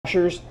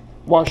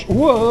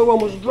Whoa,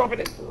 almost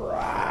dropping it.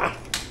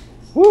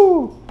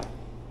 Woo!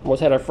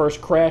 Almost had our first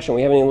crash and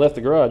we haven't even left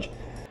the garage.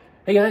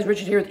 Hey guys,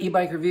 Richard here with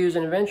eBike Reviews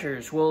and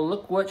Adventures. Well,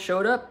 look what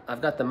showed up.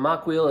 I've got the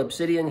Mokwheel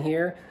Obsidian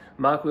here.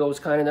 Mokwheel was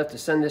kind enough to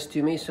send this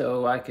to me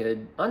so I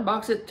could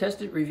unbox it,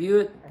 test it, review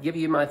it, give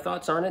you my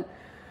thoughts on it.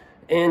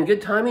 And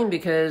good timing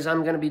because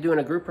I'm going to be doing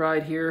a group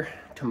ride here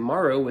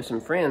tomorrow with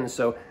some friends.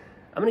 So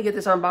I'm going to get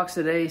this unboxed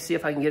today, see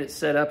if I can get it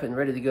set up and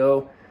ready to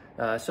go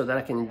so that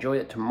I can enjoy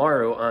it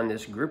tomorrow on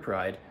this group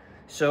ride.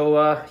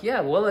 So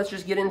yeah, well, let's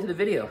just get into the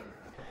video.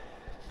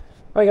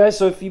 Alright guys,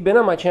 so if you've been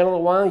on my channel a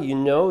while, you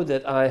know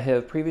that I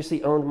have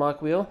previously owned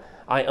Mokwheel.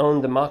 I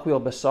owned the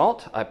Mokwheel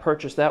Basalt. I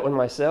purchased that one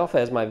myself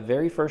as my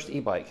very first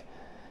e-bike.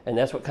 And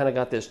that's what kind of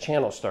got this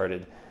channel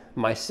started.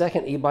 My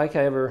second e-bike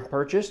I ever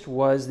purchased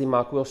was the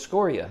Mokwheel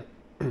Scoria.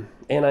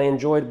 And I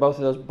enjoyed both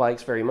of those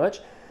bikes very much.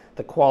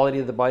 The quality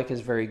of the bike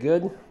is very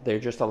good. They're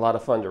just a lot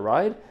of fun to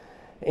ride.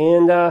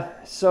 And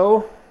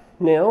so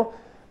now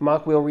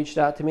Mokwheel reached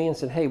out to me and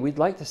said, hey, we'd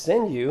like to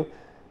send you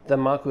the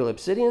Mokwheel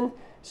Obsidian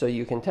so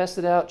you can test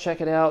it out, check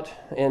it out,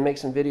 and make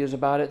some videos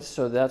about it.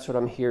 So that's what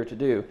I'm here to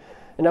do.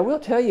 And I will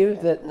tell you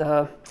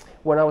that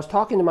when I was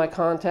talking to my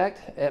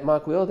contact at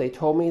Mokwheel, they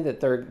told me that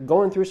they're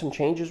going through some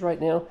changes right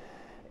now,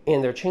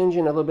 and they're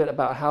changing a little bit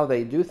about how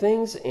they do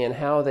things and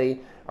how they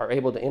are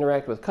able to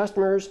interact with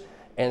customers,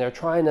 and they're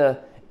trying to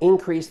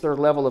increase their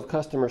level of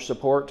customer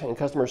support and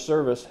customer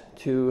service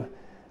to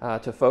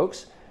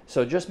folks.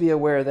 So just be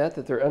aware of that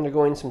they're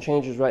undergoing some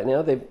changes right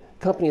now. The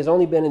company has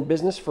only been in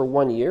business for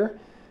 1 year,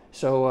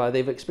 so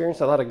they've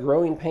experienced a lot of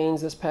growing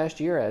pains this past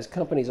year, as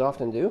companies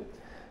often do.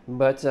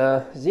 But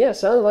yeah,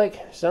 sounds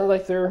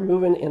like they're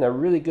moving in a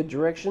really good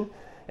direction,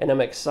 and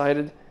I'm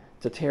excited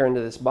to tear into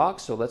this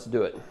box, so let's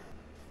do it.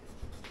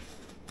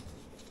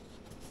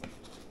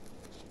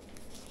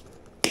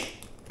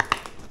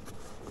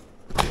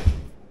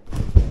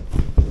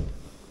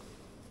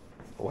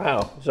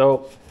 Wow,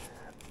 so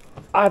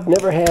I've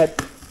never had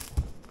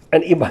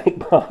an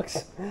e-bike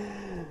box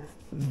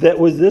that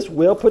was this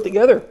well put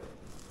together.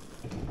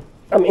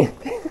 I mean,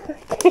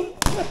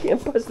 I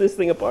can't bust this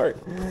thing apart.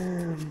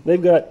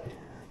 They've got,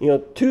 you know,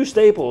 two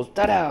staples,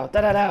 da-da,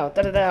 da-da-da,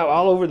 da-da-da,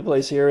 all over the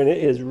place here, and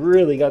it has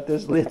really got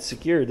this lid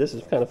secured. This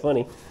is kind of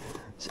funny.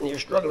 Sitting here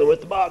struggling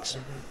with the box.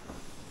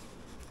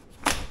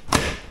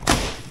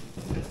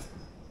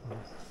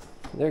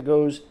 There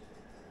goes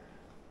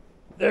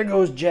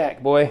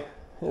Jack, boy.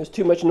 It was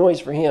too much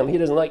noise for him. He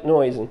doesn't like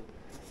noise, and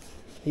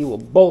he will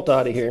bolt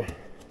out of here.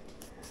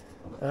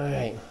 All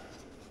right.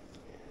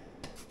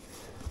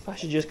 I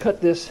should just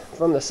cut this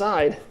from the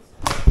side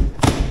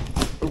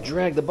and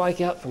drag the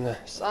bike out from the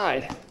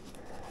side.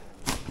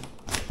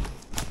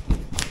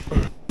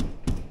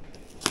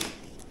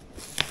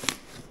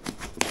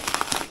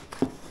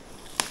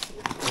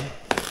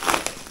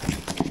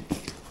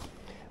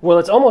 Well,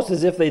 it's almost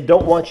as if they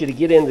don't want you to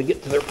get in to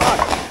get to their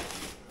pocket.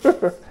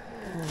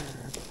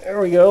 There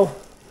we go.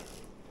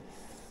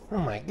 Oh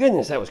my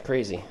goodness, that was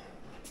crazy.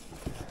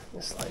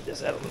 Let's slide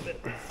this out a little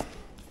bit.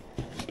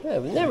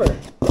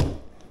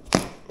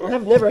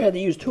 I've never had to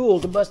use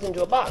tools to bust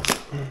into a box.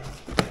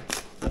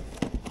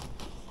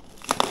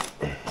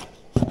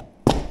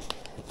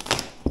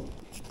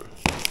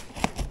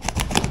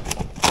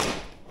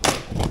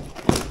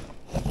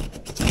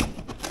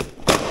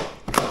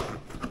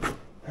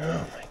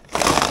 Oh my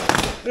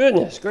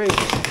goodness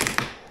gracious.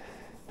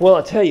 Well,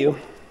 I'll tell you,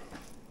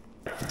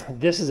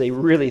 this is a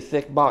really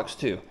thick box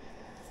too.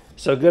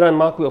 So good on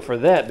Mokwheel for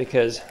that,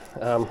 because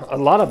a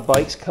lot of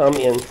bikes come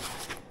in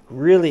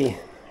really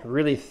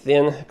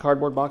thin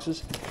cardboard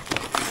boxes,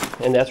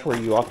 and that's where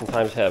you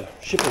oftentimes have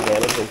shipping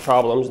damage and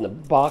problems, and the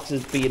box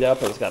is beat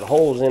up and it's got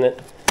holes in it.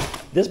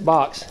 This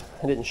box,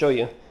 I didn't show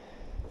you,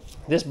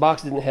 this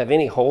box didn't have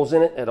any holes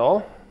in it at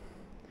all.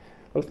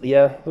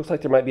 Yeah, looks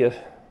like there might be a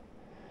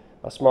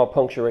small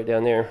puncture right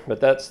down there, but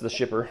that's the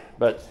shipper.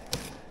 But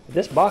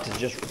this box is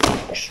just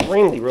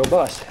extremely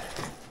robust.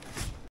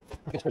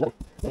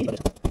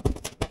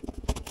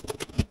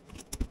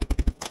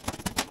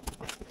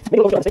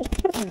 Oh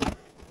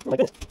my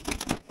goodness.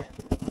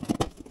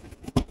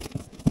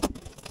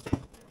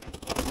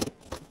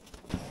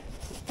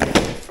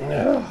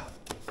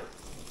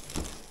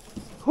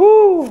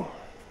 Whew.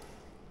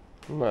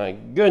 My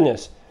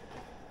goodness.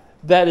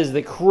 That is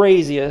the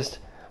craziest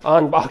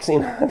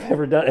unboxing I've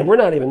ever done. And we're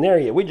not even there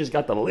yet. We just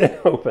got the lid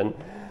open.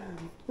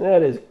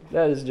 That is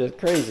just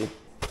crazy.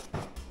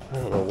 I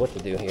don't know what to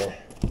do here.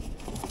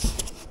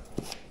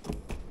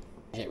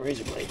 Get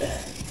razor blade.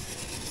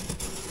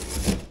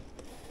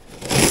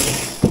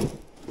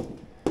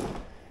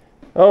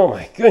 Oh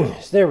my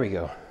goodness, there we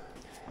go.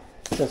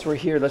 Since we're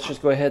here, let's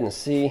just go ahead and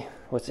see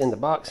what's in the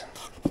box.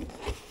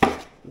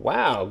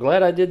 Wow,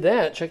 glad I did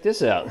that. Check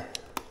this out.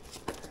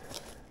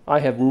 I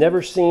have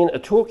never seen a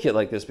toolkit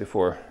like this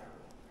before.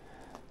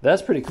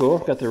 That's pretty cool.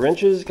 Got the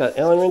wrenches, got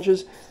Allen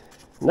wrenches.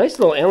 Nice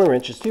little Allen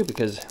wrenches too,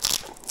 because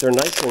they're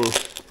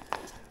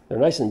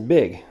nice and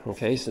big.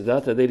 Okay, so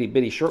not the itty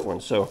bitty short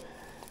ones. So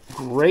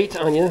great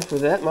on you for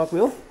that,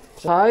 Mokwheel.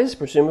 Size,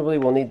 presumably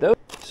we'll need those.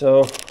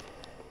 So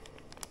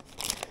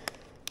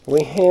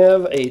we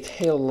have a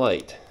tail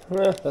light.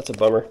 That's a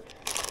bummer,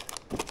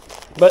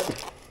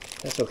 but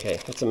that's okay.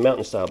 It's a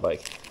mountain style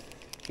bike.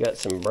 Got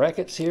some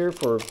brackets here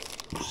for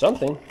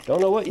something,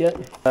 don't know what yet.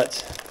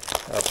 Got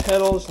our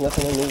pedals,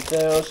 nothing underneath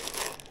those.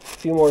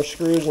 A few more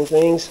screws and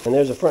things, and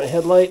there's a front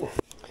headlight.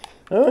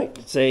 All right,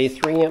 it's a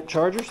 3-amp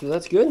charger, so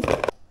that's good.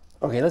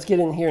 Okay, let's get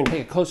in here and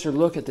take a closer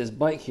look at this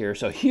bike here.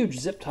 So huge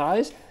zip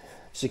ties,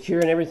 secure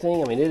and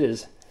everything. I mean, it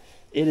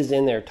is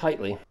in there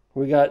tightly.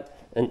 We got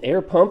an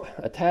air pump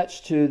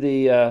attached to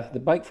the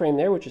bike frame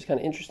there, which is kind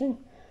of interesting.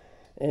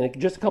 And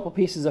just a couple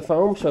pieces of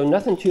foam, so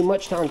nothing too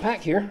much to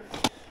unpack here.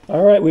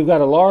 All right, we've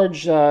got a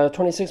large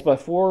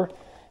 26x4.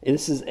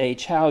 This is a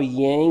Chow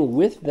Yang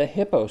with the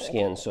hippo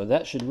skin, so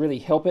that should really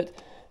help it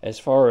as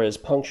far as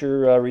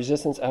puncture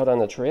resistance out on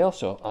the trail,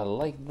 so I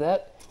like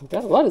that. We've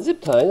got a lot of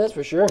zip ties, that's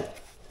for sure.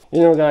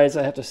 You know, guys,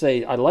 I have to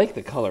say, I like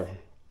the color.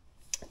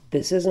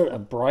 This isn't a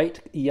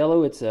bright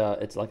yellow, it's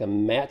like a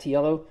matte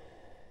yellow.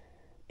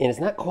 And it's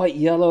not quite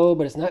yellow,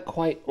 but it's not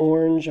quite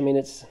orange. I mean,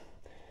 it's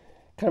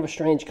kind of a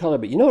strange color,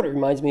 but you know what it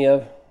reminds me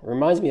of? It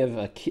reminds me of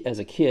as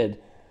a kid,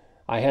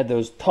 I had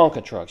those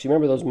Tonka trucks. You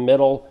remember those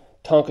metal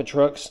Tonka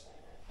trucks?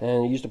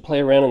 And I used to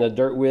play around in the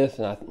dirt with,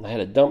 and I had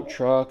a dump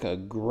truck, a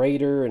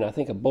grader, and I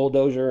think a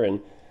bulldozer,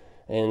 and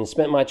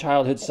spent my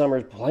childhood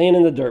summers playing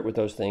in the dirt with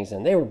those things,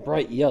 and they were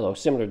bright yellow,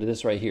 similar to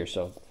this right here,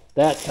 so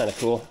that's kind of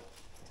cool.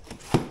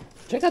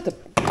 Check out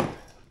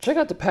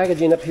the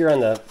packaging up here on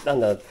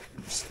the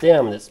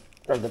stem that's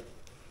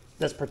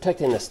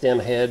protecting the stem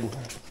head.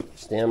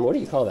 What do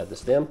you call that? The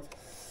stem?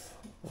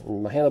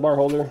 My handlebar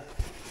holder.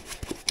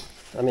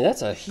 I mean,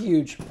 that's a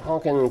huge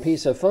honking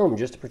piece of foam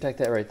just to protect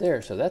that right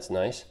there, so that's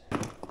nice.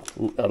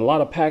 A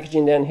lot of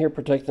packaging down here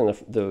protecting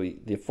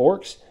the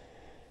forks.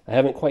 I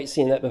haven't quite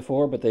seen that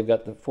before, but they've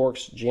got the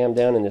forks jammed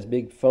down in this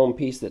big foam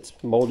piece that's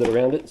molded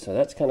around it, so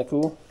that's kind of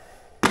cool.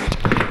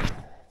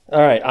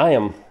 All right, I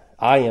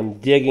am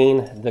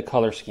digging the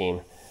color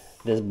scheme.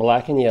 This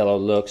black and yellow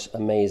looks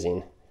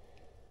amazing,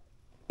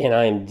 and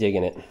I am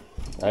digging it.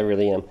 I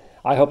really am.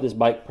 I hope this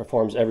bike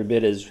performs every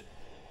bit as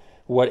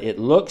what it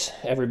looks,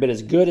 every bit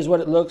as good as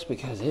what it looks,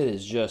 because it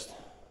is just,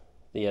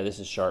 yeah, this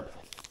is sharp.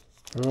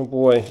 Oh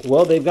boy.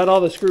 Well, they've got all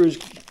the screws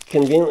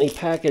conveniently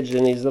packaged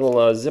in these little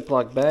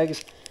Ziploc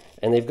bags,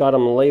 and they've got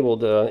them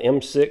labeled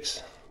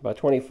M6 by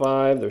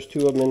 25. There's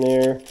 2 of them in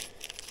there.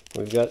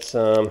 We've got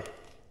some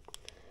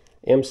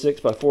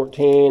M6 by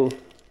 14,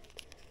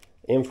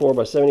 M4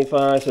 by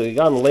 75, so they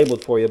got them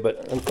labeled for you,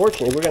 but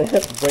unfortunately we're going to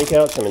have to break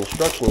out some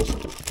instructions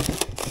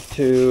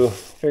to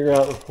figure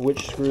out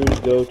which screws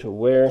go to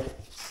where.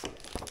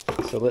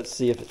 So let's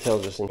see if it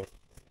tells us in here.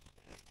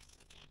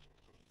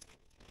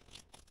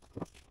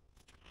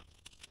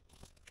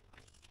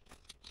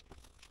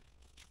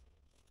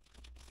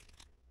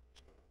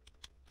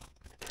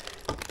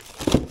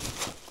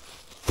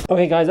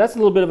 Okay guys, that's a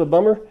little bit of a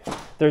bummer.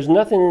 There's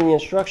nothing in the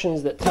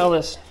instructions that tell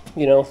us,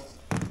 you know,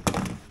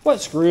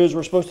 what screws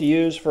we're supposed to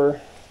use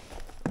for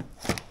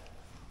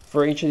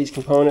each of these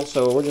components,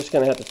 so we're just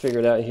going to have to figure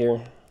it out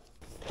here.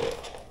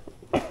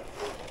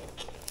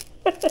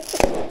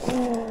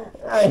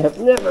 I've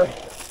never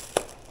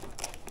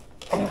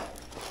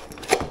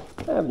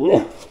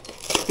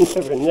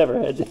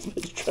had this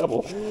much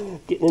trouble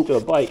getting into a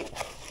bike.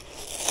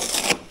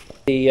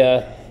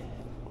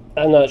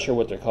 I'm not sure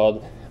what they're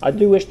called. I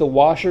do wish the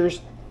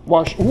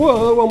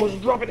whoa,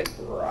 almost dropping it.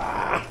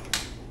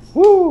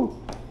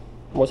 Woo!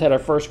 Almost had our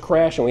first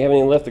crash and we haven't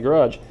even left the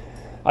garage.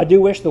 I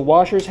do wish the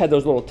washers had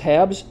those little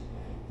tabs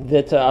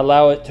that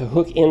allow it to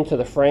hook into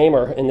the frame,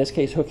 or in this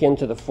case hook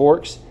into the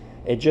forks.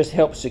 It just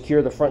helps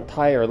secure the front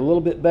tire a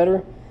little bit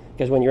better,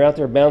 because when you're out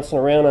there bouncing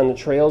around on the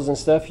trails and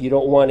stuff, you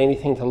don't want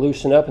anything to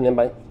loosen up and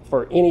then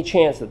for any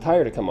chance the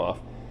tire to come off.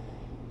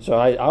 So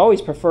I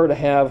always prefer to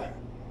have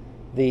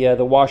the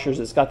washers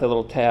that's got the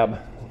little tab.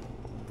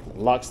 It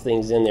locks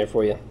things in there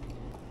for you.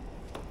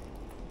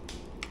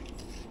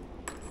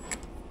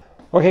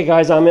 Okay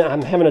guys, I'm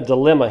having a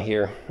dilemma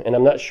here, and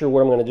I'm not sure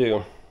what I'm going to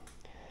do.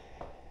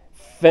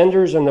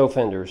 Fenders or no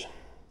fenders?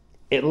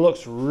 It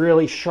looks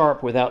really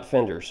sharp without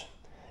fenders.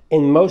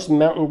 In most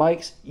mountain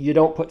bikes, you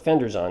don't put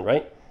fenders on,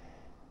 right?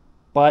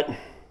 But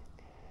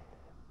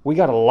we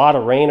got a lot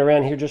of rain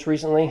around here just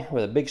recently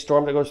with a big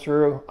storm that goes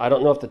through. I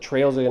don't know if the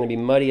trails are going to be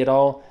muddy at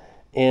all.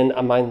 And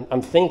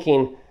I'm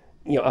thinking,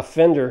 you know, a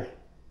fender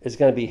is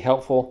going to be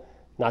helpful,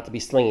 not to be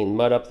slinging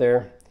mud up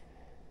there.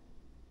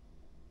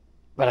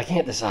 But I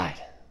can't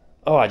decide.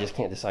 Oh, I just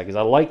can't decide, because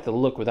I like the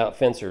look without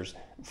without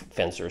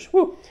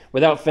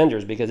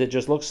fenders, because it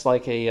just looks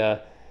like a, I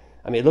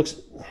mean, it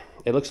looks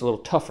a little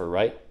tougher,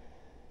 right?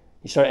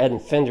 You start adding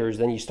fenders,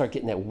 then you start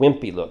getting that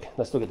wimpy look.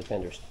 Let's look at the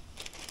fenders.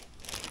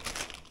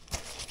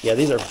 Yeah,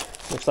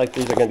 looks like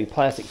these are going to be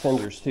plastic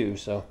fenders too,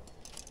 so,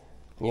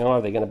 you know,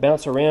 are they going to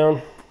bounce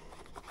around?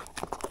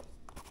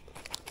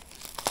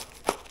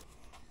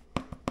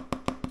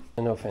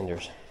 No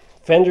fenders.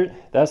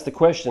 That's the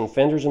question.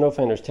 Fenders or no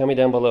fenders? Tell me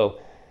down below.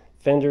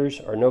 Fenders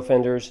or no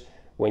fenders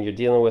when you're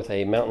dealing with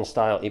a mountain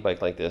style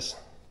e-bike like this.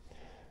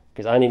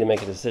 because I need to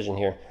make a decision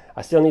here.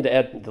 I still need to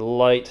add the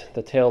light,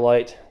 the tail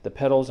light, the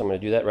pedals. I'm going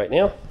to do that right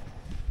now.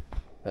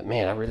 But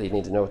man, I really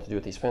need to know what to do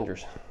with these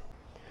fenders.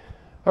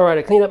 All right,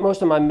 I cleaned up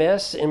most of my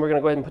mess, and we're going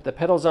to go ahead and put the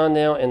pedals on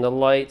now and the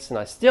lights, and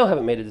I still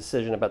haven't made a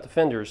decision about the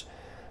fenders.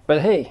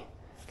 But hey,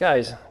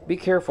 guys, be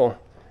careful.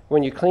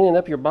 When you're cleaning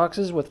up your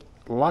boxes with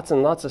lots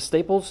and lots of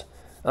staples,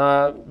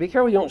 be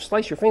careful you don't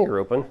slice your finger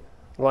open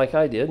like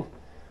I did.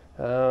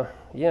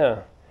 Yeah,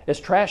 it's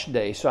trash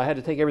day, so I had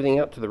to take everything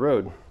out to the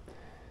road.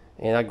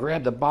 And I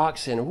grabbed the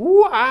box, and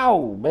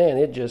wow, man,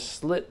 it just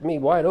slit me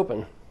wide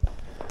open.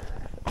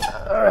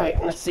 All right,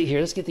 let's see here.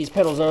 Let's get these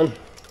pedals on.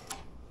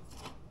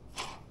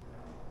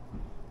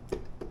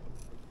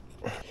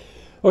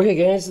 Okay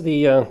guys,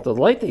 the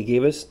light they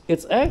gave us,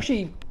 it's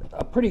actually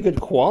a pretty good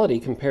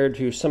quality compared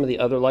to some of the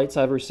other lights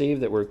I've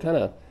received that were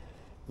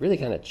really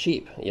kind of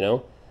cheap, you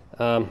know.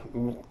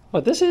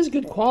 But this is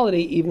good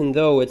quality even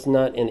though it's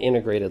not an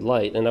integrated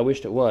light, and I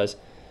wished it was.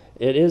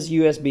 It is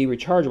USB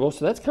rechargeable,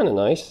 so that's kind of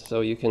nice. So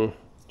you can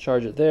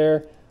charge it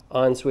there,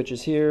 on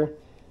switches here,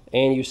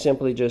 and you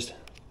simply just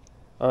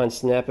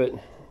unsnap it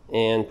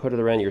and put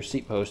it around your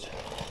seat post.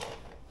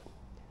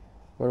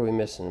 What are we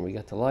missing? We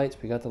got the lights,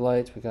 we got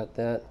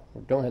that.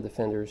 We don't have the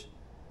fenders.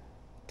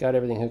 Got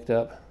everything hooked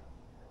up.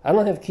 I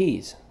don't have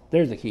keys.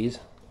 There's the keys.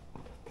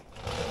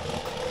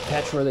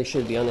 That's where they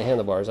should be, on the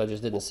handlebars. I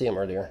just didn't see them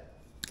earlier.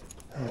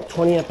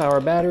 20 amp hour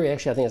battery.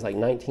 Actually, I think it's like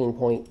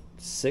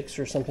 19.6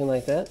 or something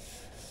like that.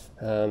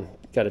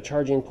 Got a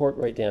charging port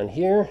right down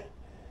here.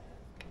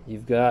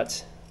 You've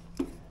got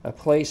a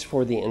place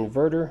for the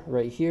inverter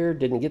right here.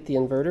 Didn't get the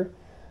inverter.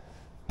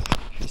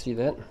 You see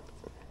that?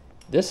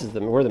 This is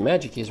where the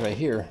magic is right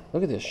here.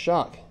 Look at this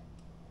shock.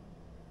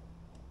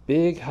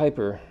 Big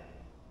Hyper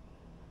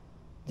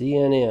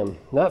DNM.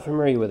 Not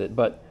familiar with it,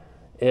 but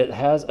it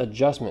has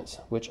adjustments,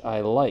 which I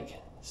like.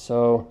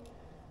 So,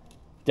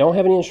 don't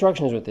have any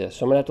instructions with this.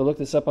 So I'm going to have to look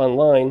this up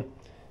online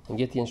and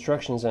get the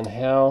instructions on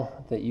how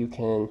that you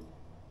can,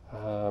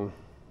 you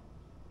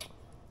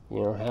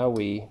know, how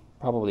we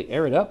probably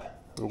air it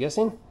up, I'm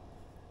guessing.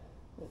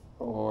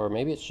 Or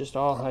maybe it's just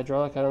all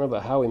hydraulic, I don't know,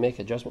 but how we make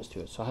adjustments to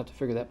it. So I'll have to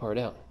figure that part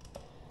out.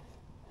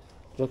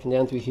 Looking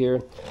down through here,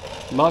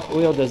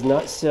 Mokwheel does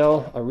not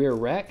sell a rear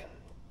rack,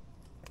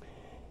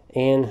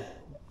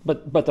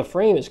 but the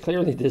frame is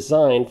clearly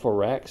designed for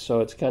racks, so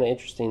it's kind of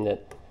interesting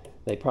that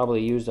they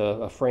probably used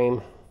a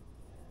frame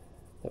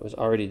that was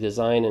already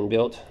designed and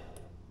built.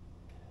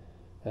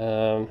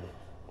 Yeah,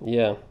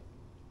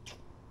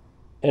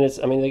 and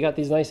I mean, they got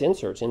these nice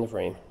inserts in the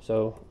frame,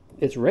 so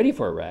it's ready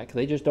for a rack.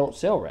 They just don't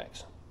sell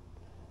racks,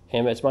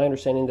 and it's my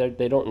understanding that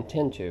they don't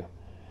intend to.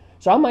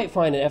 So I might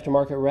find an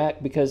aftermarket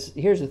rack, because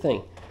here's the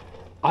thing.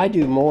 I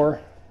do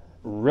more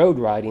road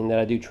riding than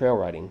I do trail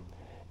riding.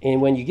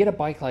 And when you get a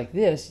bike like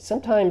this,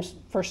 sometimes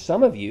for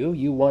some of you,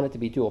 you want it to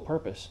be dual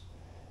purpose.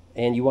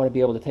 And you want to be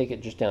able to take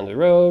it just down the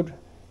road,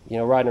 you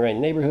know, riding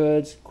around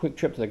neighborhoods, quick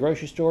trip to the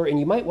grocery store, and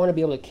you might want to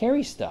be able to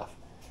carry stuff.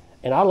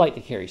 And I like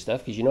to carry stuff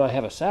because, you know, I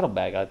have a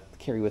saddlebag I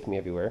carry with me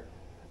everywhere.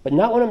 But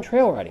not when I'm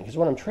trail riding, because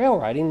when I'm trail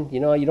riding, you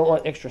know, you don't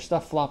want extra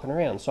stuff flopping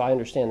around. So I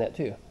understand that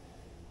too.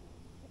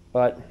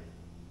 But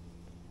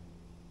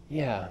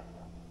yeah,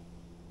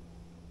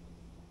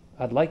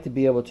 I'd like to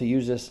be able to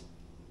use this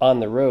on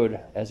the road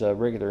as a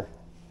regular,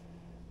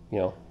 you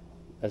know,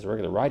 as a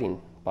regular riding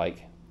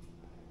bike.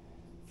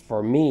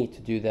 For me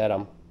to do that,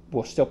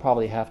 we'll still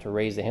probably have to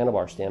raise the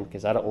handlebar stem,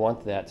 because I don't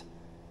want that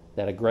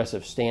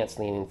aggressive stance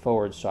leaning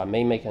forward. So I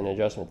may make an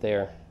adjustment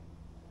there,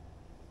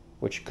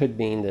 which could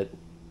mean that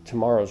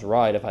tomorrow's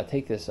ride, if I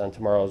take this on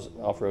tomorrow's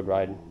off-road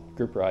ride,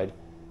 group ride,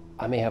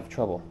 I may have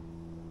trouble,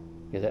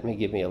 because that may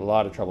give me a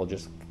lot of trouble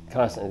just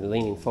constantly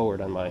leaning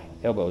forward on my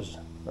elbows,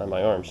 on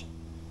my arms.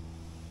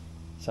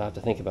 So I have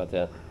to think about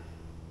that.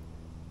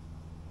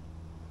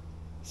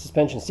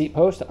 Suspension seat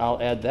post,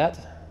 I'll add that,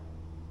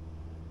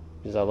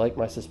 because I like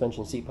my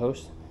suspension seat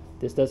post.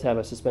 This does have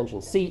a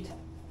suspension seat.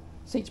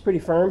 Seat's pretty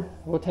firm.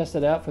 We'll test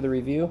it out for the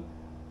review.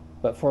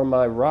 But for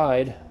my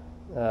ride,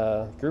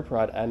 group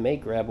ride, I may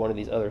grab one of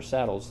these other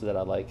saddles that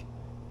I like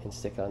and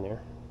stick on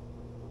there.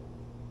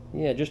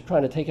 Yeah, just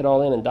trying to take it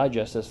all in and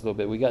digest this a little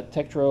bit. We got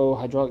Tektro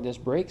hydraulic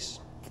disc brakes.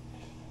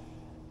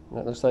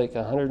 That looks like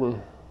at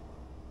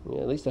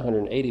least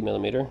 180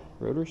 millimeter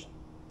rotors.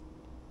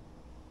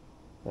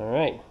 All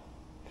right.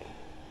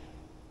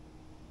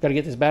 Got to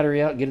get this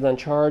battery out, get it on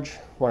charge.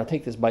 Want to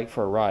take this bike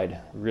for a ride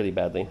really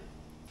badly.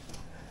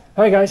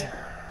 All right, guys.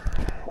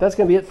 That's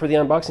going to be it for the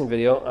unboxing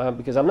video,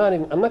 because I'm not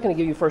going to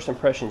give you first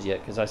impressions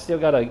yet, because I still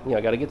got to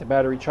get the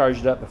battery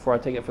charged up before I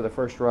take it for the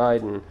first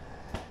ride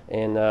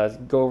and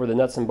go over the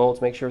nuts and bolts,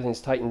 make sure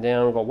everything's tightened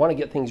down. I want to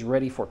get things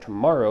ready for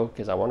tomorrow,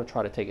 because I want to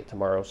try to take it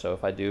tomorrow. So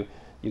if I do,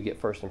 you get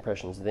first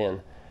impressions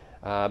then.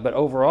 But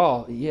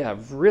overall, yeah,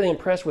 really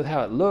impressed with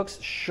how it looks.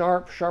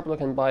 Sharp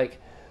looking bike.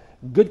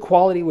 Good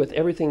quality with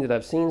everything that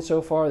I've seen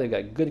so far. They've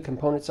got good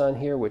components on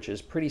here, which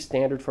is pretty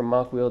standard from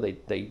Mokwheel.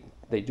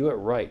 They do it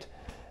right.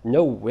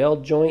 No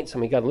weld joints. I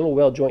mean, got a little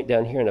weld joint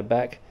down here in the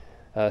back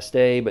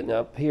stay, but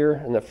up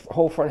here in the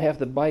whole front half of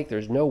the bike,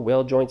 there's no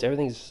weld joints.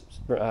 Everything's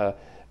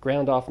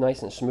ground off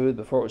nice and smooth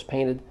before it was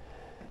painted.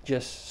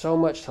 Just so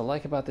much to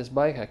like about this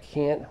bike. I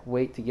can't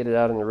wait to get it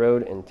out on the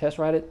road and test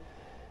ride it.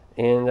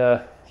 And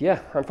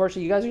yeah,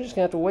 unfortunately, you guys are just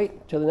gonna have to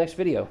wait till the next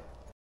video.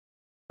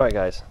 All right,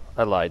 guys,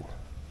 I lied.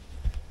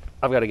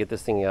 I've got to get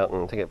this thing out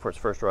and take it for its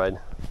first ride.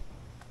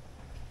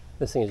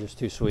 This thing is just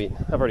too sweet.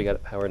 I've already got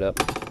it powered up.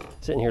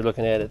 Sitting here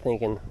looking at it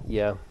thinking,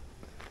 yeah,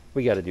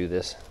 we got to do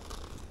this.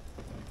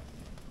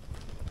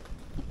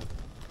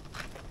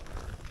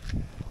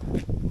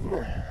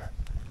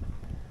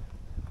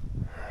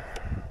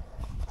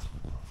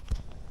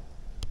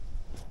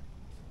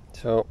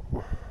 So,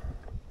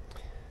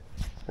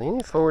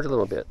 leaning forward a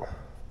little bit.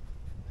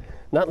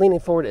 Not leaning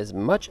forward as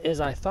much as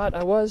I thought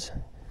I was.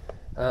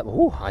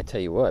 Ooh, I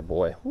tell you what,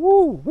 boy.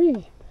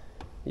 Woo-wee.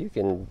 You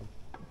can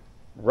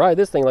ride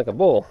this thing like a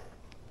bull.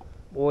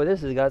 Boy,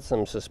 this has got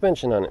some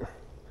suspension on it.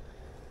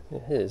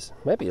 It is.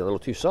 Might be a little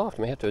too soft.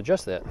 May have to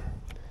adjust that.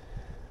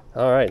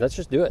 All right, let's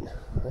just do it.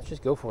 Let's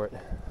just go for it.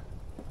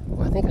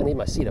 Well, I think I need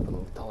my seat up a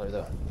little taller,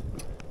 though.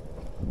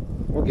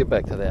 We'll get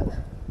back to that.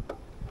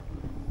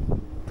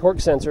 Torque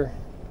sensor.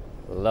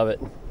 Love it.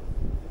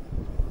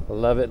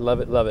 Love it, love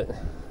it, love it.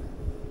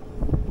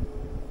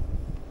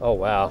 Oh,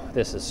 wow.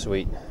 This is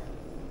sweet.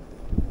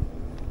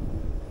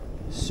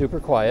 Super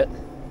quiet.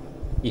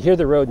 You hear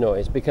the road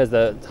noise because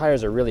the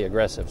tires are really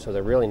aggressive, so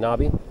they're really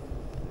knobby.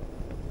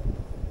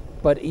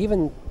 But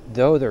even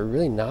though they're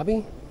really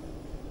knobby,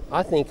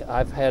 I think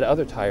I've had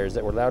other tires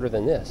that were louder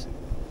than this.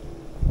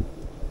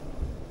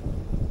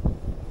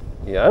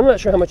 Yeah, I'm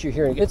not sure how much you're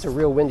hearing. It's a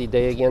real windy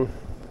day again.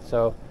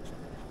 So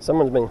a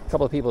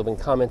couple of people have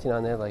been commenting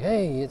on there like,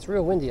 hey, it's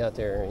real windy out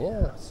there.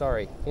 Yeah,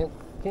 sorry, can't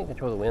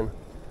control the wind.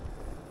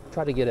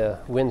 Try to get a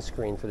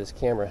windscreen for this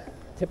camera.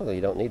 Typically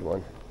you don't need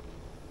one.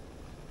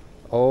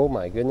 Oh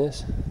my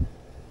goodness.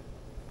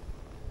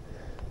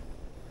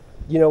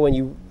 You know, when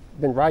you've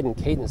been riding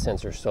cadence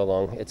sensors so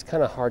long, it's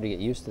kind of hard to get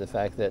used to the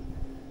fact that,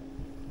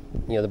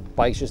 you know, the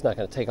bike's just not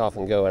going to take off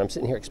and go. And I'm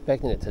sitting here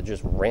expecting it to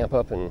just ramp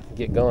up and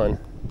get gone.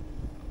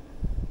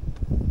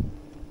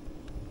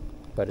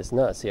 But it's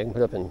not. See, I can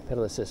put up in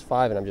pedal assist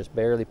 5 and I'm just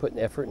barely putting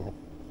effort and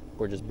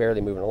we're just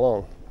barely moving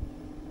along.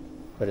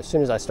 But as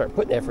soon as I start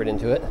putting effort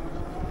into it,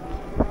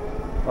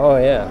 oh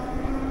yeah,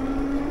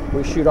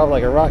 we shoot off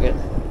like a rocket.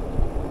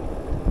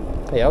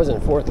 Hey, I was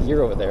in 4th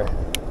gear over there.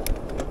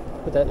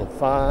 Put that in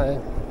 5,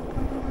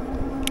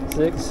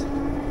 6. Is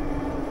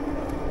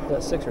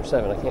that 6 or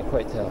 7? I can't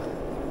quite tell.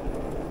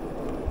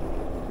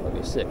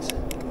 Maybe 6.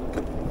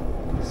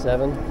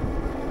 7.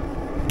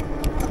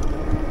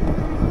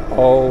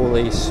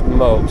 Holy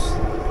smokes.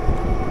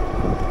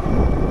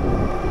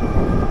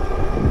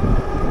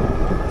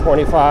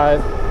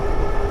 25,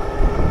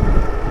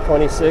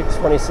 26,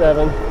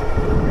 27.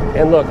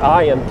 And look,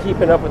 I am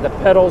keeping up with the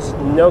pedals.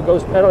 No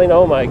ghost pedaling.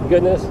 Oh my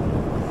goodness.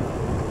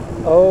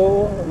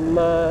 Oh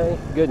my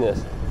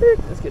goodness.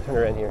 Let's get turned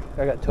around here.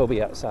 I got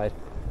Toby outside.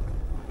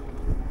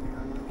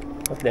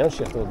 Let's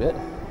downshift a little bit.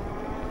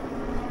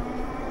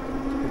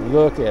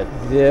 Look at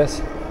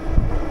this.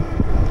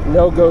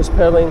 No ghost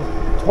pedaling.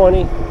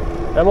 20.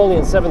 I'm only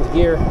in 7th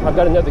gear. I've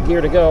got another gear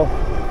to go.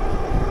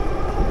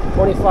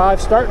 25.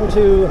 Starting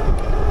to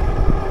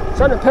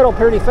pedal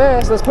pretty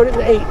fast. Let's put it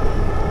in 8.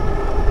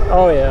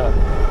 Oh yeah.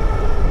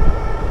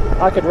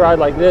 I could ride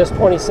like this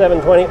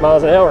 27, 28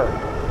 miles an hour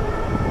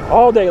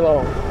all day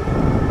long.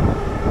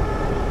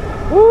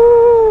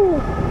 Woo!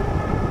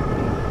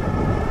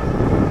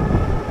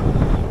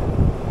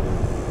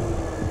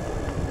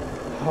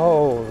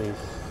 Holy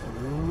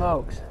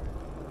smokes.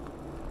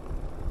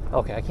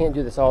 Okay, I can't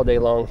do this all day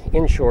long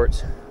in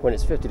shorts when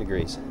it's 50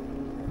 degrees.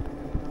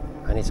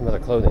 I need some other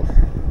clothing.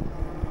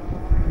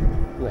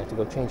 I'm gonna have to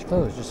go change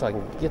clothes just so I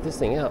can get this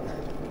thing out.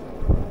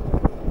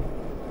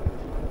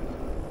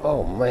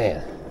 Oh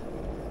man.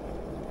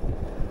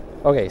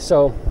 Okay,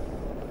 so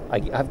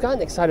I've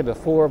gotten excited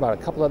before about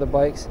a couple other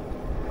bikes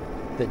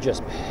that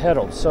just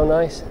pedaled so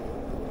nice.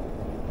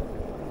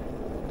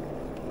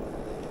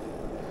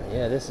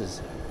 Yeah, this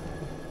is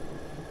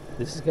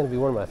going to be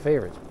one of my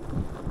favorites.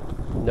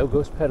 No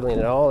ghost pedaling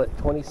at all at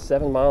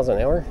 27 miles an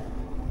hour.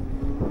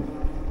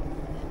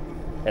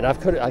 And I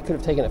could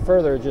have taken it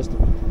further, just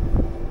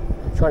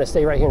trying to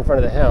stay right here in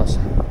front of the house.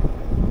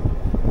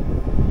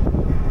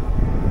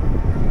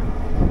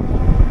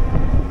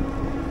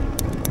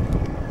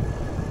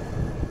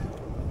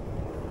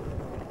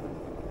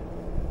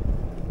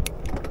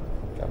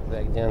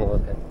 Back down a little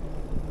bit.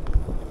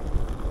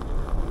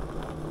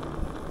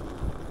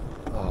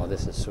 Oh,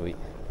 this is sweet.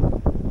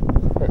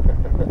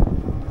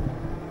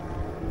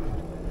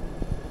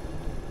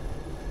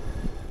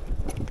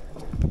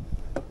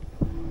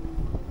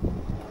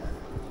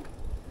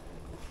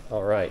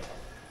 All right.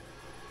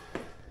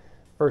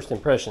 First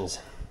impressions.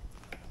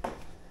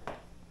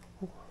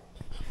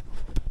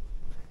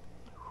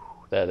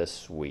 That is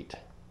sweet.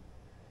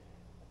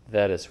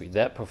 That is sweet.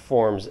 That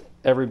performs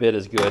every bit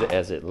as good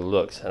as it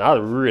looks. And I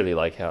really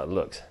like how it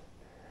looks.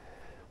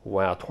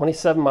 Wow,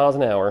 27 miles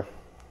an hour.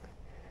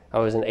 I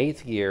was in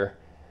 8th gear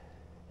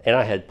and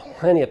I had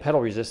plenty of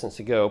pedal resistance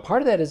to go.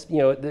 Part of that is, you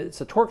know,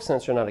 it's a torque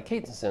sensor, not a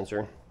cadence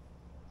sensor.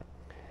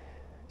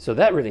 So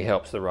that really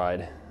helps the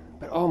ride.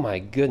 But oh my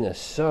goodness,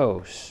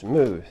 so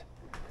smooth.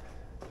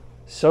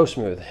 So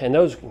smooth. And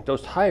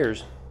those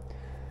tires,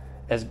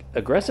 as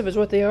aggressive as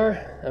what they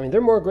are, I mean, they're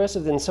more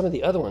aggressive than some of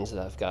the other ones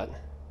that I've got.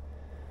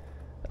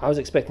 I was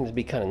expecting it to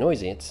be kind of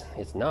noisy.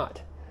 It's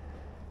not.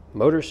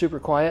 Motor's super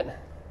quiet.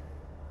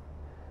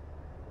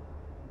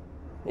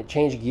 It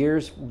changed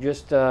gears,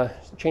 just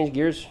changed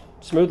gears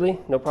smoothly,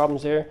 no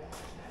problems there.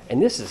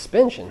 And this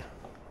suspension,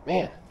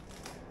 man,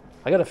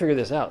 I got to figure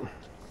this out.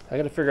 I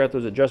got to figure out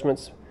those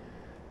adjustments.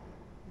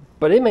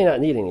 But it may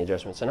not need any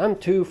adjustments. And I'm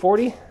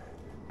 240.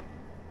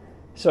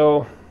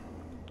 So,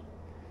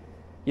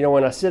 you know,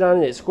 when I sit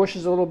on it, it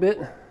squishes a little bit.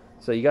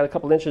 So you got a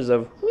couple inches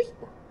of...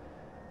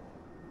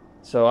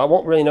 So I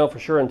won't really know for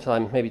sure until I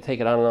maybe take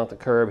it on and off the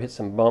curb, hit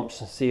some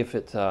bumps, and see if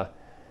it's a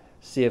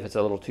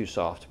little too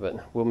soft.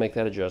 But we'll make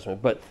that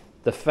adjustment. But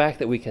the fact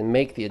that we can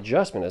make the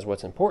adjustment is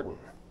what's important.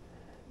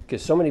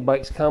 Because so many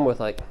bikes come with,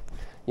 like,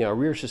 you know, a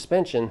rear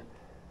suspension,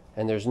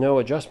 and there's no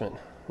adjustment,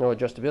 no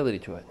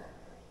adjustability to it.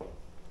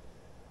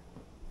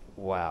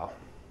 Wow.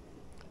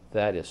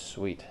 That is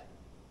sweet.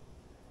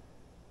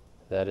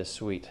 That is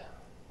sweet.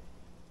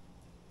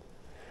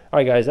 All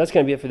right, guys, that's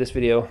going to be it for this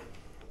video.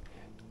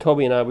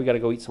 Toby and I, we got to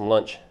go eat some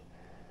lunch.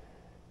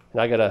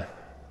 And I got to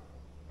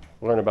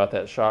learn about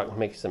that shock,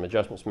 make some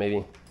adjustments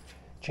maybe,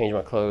 change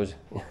my clothes,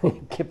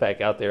 get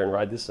back out there and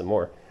ride this some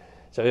more.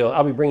 So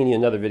I'll be bringing you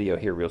another video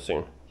here real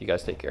soon. You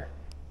guys take care.